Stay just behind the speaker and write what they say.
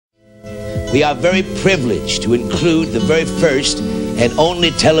we are very privileged to include the very first and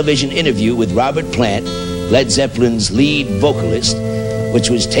only television interview with Robert Plant, Led Zeppelin's lead vocalist, which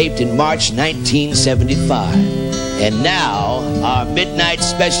was taped in March 1975. And now, our midnight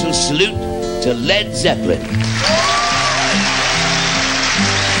special salute to Led Zeppelin.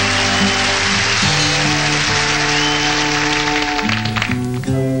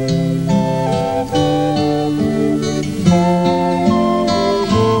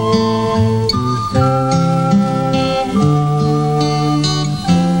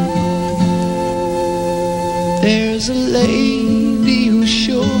 There's a lady who's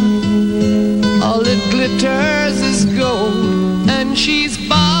sure all that glitters is gold, and she's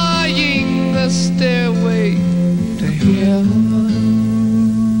buying a stairway to heaven.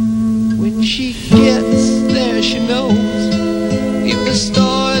 When she gets there, she knows if the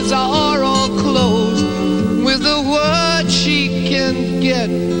stores are all closed, with a word she can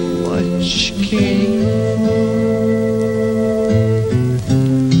get what she came for.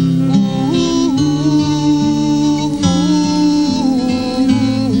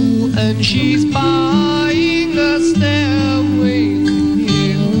 She's buying a stairway to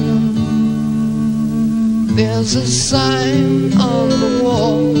heaven. There's a sign on the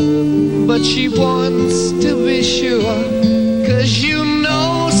wall, but she wants to be sure, 'cause you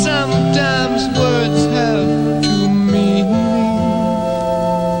know sometimes words have two meanings.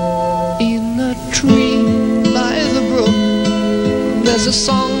 In a tree by the brook, there's a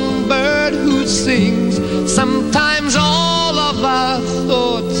songbird who sings. Sometimes all of our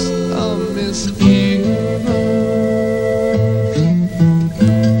thoughts are misgiven.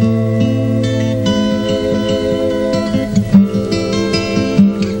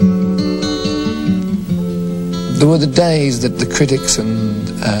 There were the days that the critics and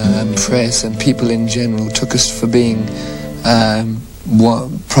press and people in general took us for being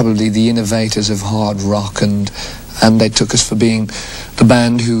probably the innovators of hard rock, and they took us for being the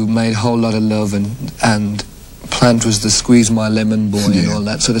band who made a whole lot of love, and Plant was the Squeeze My Lemon Boy and all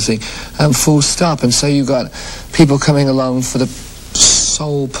that sort of thing, full stop. And so you got people coming along for the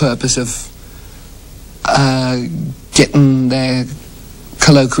sole purpose of getting their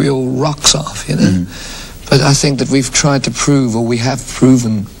colloquial rocks off, you know. But I think that we've tried to prove, or we have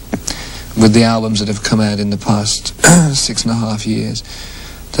proven with the albums that have come out in the past 6.5 years,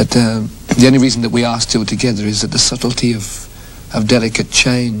 that the only reason that we are still together is that the subtlety of delicate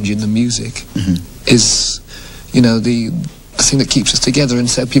change in the music is, you know, the thing that keeps us together. And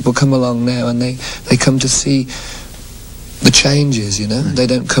so people come along now and they come to see the changes, you know. They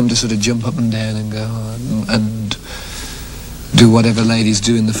don't come to sort of jump up and down and go and do whatever ladies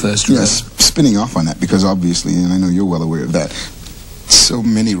do in the first row. Yes, spinning off on that, because obviously, and I know you're well aware of that, so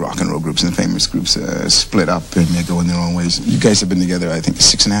many rock and roll groups and famous groups split up and they go in their own ways. You guys have been together, I think,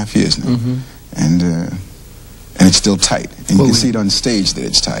 6.5 years now, and it's still tight. And you can see it on stage that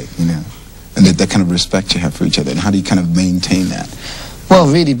it's tight, you know, and that kind of respect you have for each other. And how do you kind of maintain that? Well,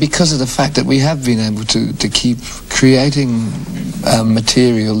 really, because of the fact that we have been able to keep creating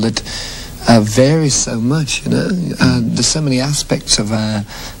material that varies so much, you know. There's so many aspects of our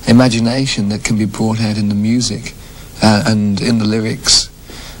imagination that can be brought out in the music and in the lyrics,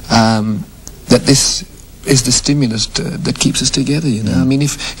 that this is the stimulus that keeps us together, you know. I mean,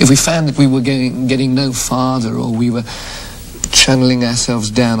 if we found that we were getting no farther, or we were channeling ourselves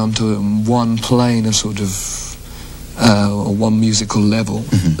down onto one plane, a sort of or one musical level,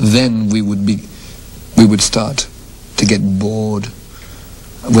 then we would start to get bored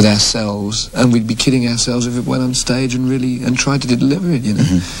with ourselves, and we'd be kidding ourselves if it went on stage and tried to deliver it, you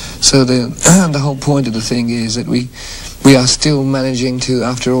know. So the whole point of the thing is that we are still managing to,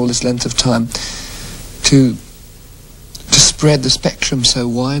 after all this length of time, to spread the spectrum so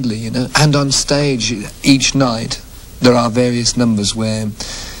widely, you know. And on stage each night there are various numbers where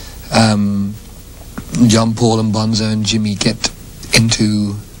John Paul and Bonzo and Jimmy get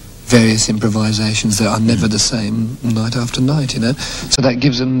into various improvisations that are never the same night after night, you know. So that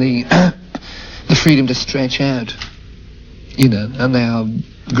gives them the freedom to stretch out, you know, and they are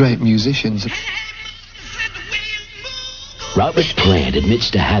great musicians. Robert Plant admits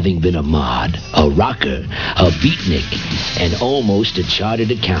to having been a mod, a rocker, a beatnik, and almost a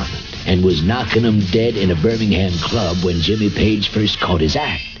chartered accountant, and was knocking them dead in a Birmingham club when Jimmy Page first caught his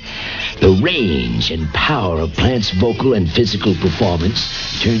act. The range and power of Plant's vocal and physical performance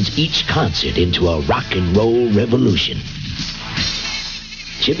turns each concert into a rock and roll revolution.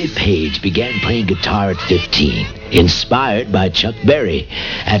 Jimmy Page began playing guitar at 15, inspired by Chuck Berry.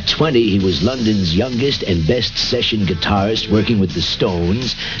 At 20, he was London's youngest and best session guitarist, working with the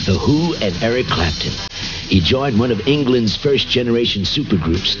Stones, The Who, and Eric Clapton. He joined one of England's first-generation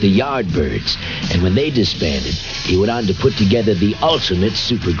supergroups, the Yardbirds, and when they disbanded, he went on to put together the ultimate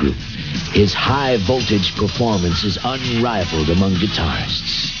supergroup. His high-voltage performance is unrivaled among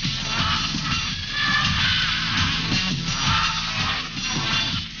guitarists.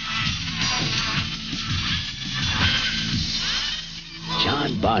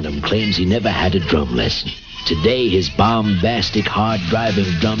 John Bonham claims he never had a drum lesson. Today, his bombastic,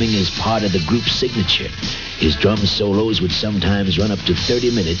 hard-driving drumming is part of the group's signature. His drum solos would sometimes run up to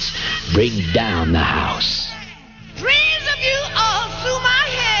 30 minutes, bring down the house. Dreams of you all through my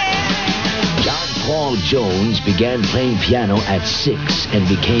head. John Paul Jones began playing piano at 6 and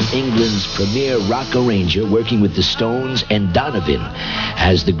became England's premier rock arranger, working with the Stones and Donovan.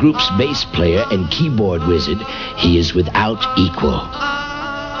 As the group's bass player and keyboard wizard, he is without equal.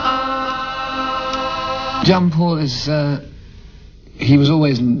 John Paul is, he was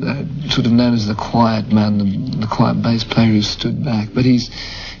always sort of known as the quiet man, the quiet bass player who stood back, but his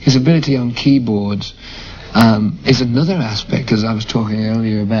ability on keyboards is another aspect, as I was talking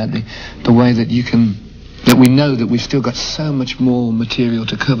earlier about the way that that we know that we've still got so much more material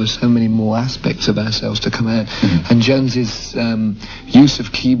to cover, so many more aspects of ourselves to come out, and Jones's use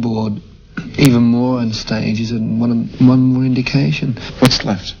of keyboard even more on stage is one more indication. What's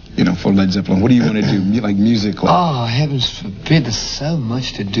left, for Led Zeppelin? What do you want to do, like music? Oh, heavens forbid, there's so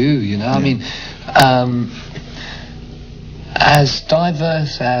much to do, Yeah. I mean, as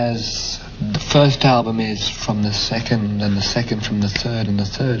diverse as the first album is from the second, and the second from the third, and the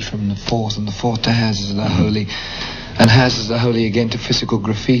third from the fourth, and the fourth to Houses of the Holy, and Houses of the Holy again to Physical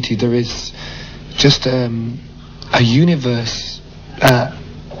Graffiti, there is just a universe.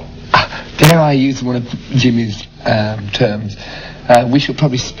 Dare I use one of Jimmy's terms? We should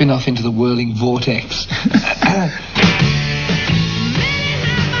probably spin off into the whirling vortex.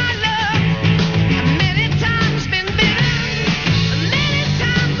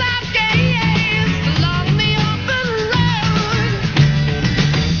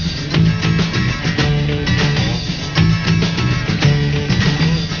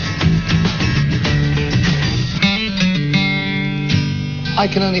 I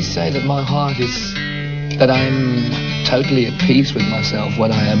can only say that my heart is that I am totally at peace with myself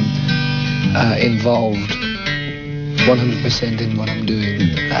when I am involved 100% in what I'm doing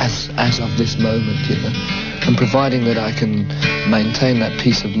as of this moment, and providing that I can maintain that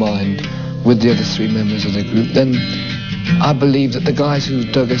peace of mind with the other 3 members of the group, then I believe that the guys who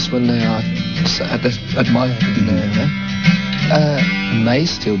dug us when they are at my age now may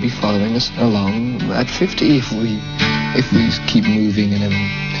still be following us along at 50 if we keep moving in a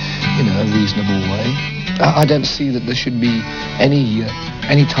reasonable way. I don't see that there should be any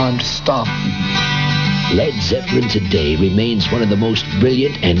time to stop. Led Zeppelin today remains one of the most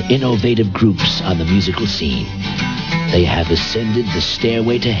brilliant and innovative groups on the musical scene. They have ascended the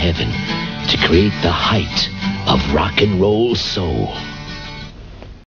stairway to heaven to create the height of rock and roll soul.